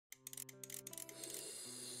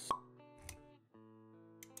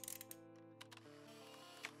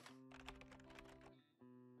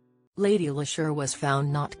Lady Leshurr was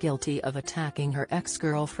found not guilty of attacking her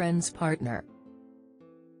ex-girlfriend's partner.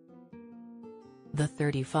 The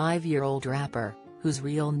 35-year-old rapper, whose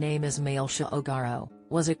real name is Mailsha Ogaro,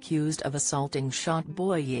 was accused of assaulting Shot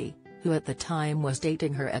Boye, who at the time was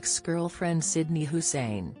dating her ex-girlfriend Sydney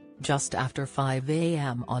Hussain, just after 5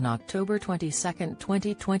 a.m. on October 22,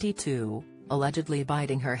 2022, allegedly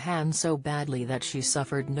biting her hand so badly that she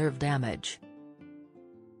suffered nerve damage.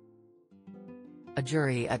 A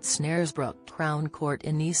jury at Snaresbrook Crown Court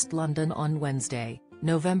in East London on Wednesday,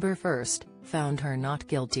 November 1, found her not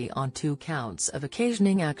guilty on 2 counts of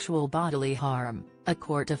occasioning actual bodily harm, a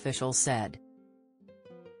court official said.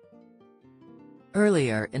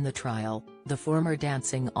 Earlier in the trial, the former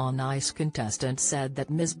Dancing on Ice contestant said that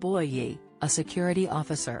Ms. Boye, a security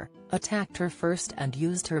officer, attacked her first and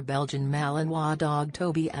used her Belgian Malinois dog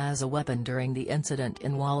Toby as a weapon during the incident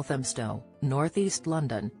in Walthamstow, northeast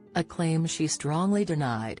London, a claim she strongly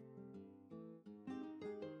denied.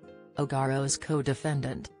 Ogaro's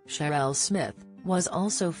co-defendant, Cheryl Smith, was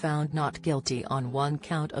also found not guilty on 1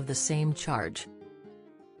 count of the same charge.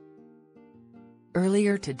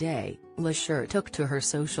 Earlier today, Leshurr took to her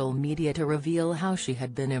social media to reveal how she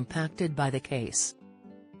had been impacted by the case.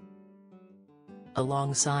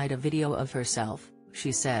 Alongside a video of herself,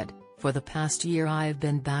 she said, "For the past year I've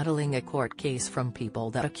been battling a court case from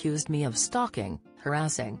people that accused me of stalking,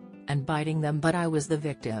 harassing, and biting them, but I was the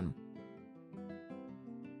victim.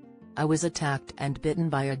 I was attacked and bitten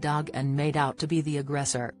by a dog and made out to be the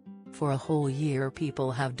aggressor. For a whole year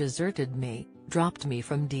people have deserted me, dropped me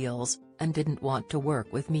from deals, and didn't want to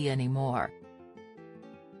work with me anymore.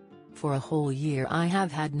 For a whole year I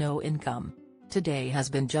have had no income. Today has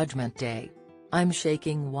been Judgment Day. I'm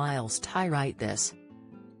shaking whilst I write this.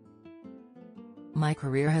 My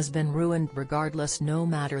career has been ruined regardless, no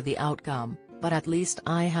matter the outcome, but at least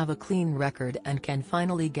I have a clean record and can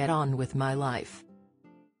finally get on with my life."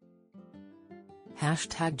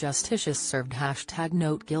 #Justitious served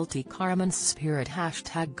 #Note Guilty Carmen's Spirit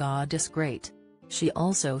 #God is Great. She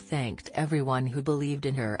also thanked everyone who believed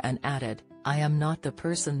in her and added, "I am not the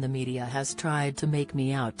person the media has tried to make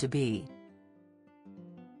me out to be."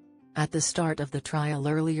 At the start of the trial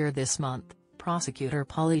earlier this month, prosecutor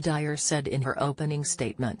Polly Dyer said in her opening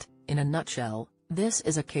statement, "In a nutshell, this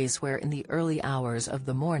is a case where in the early hours of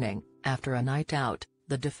the morning, after a night out,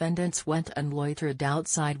 the defendants went and loitered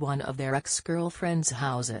outside one of their ex-girlfriend's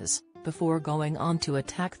houses, before going on to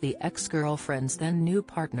attack the ex-girlfriend's then new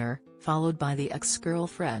partner, followed by the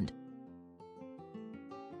ex-girlfriend.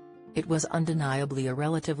 It was undeniably a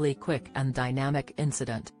relatively quick and dynamic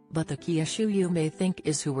incident, but the key issue you may think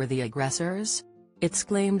is who were the aggressors? It's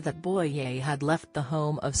claimed that Boye had left the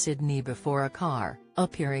home of Sydney before a car,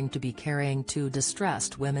 appearing to be carrying 2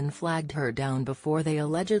 distressed women, flagged her down before they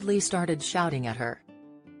allegedly started shouting at her.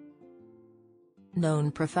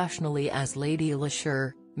 Known professionally as Lady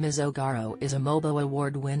Leshurr, Ms. Ogaro is a MOBO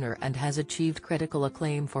Award winner and has achieved critical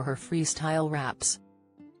acclaim for her freestyle raps.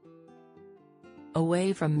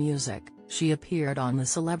 Away from music, she appeared on the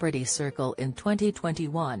Celebrity Circle in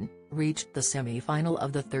 2021, reached the semi-final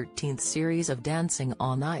of the 13th series of Dancing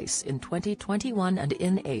on Ice in 2021 and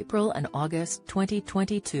in April and August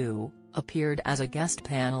 2022, appeared as a guest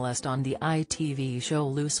panelist on the ITV show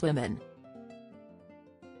Loose Women.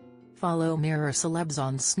 Follow Mirror Celebs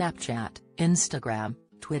on Snapchat, Instagram,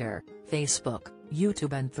 Twitter, Facebook,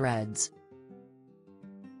 YouTube and Threads.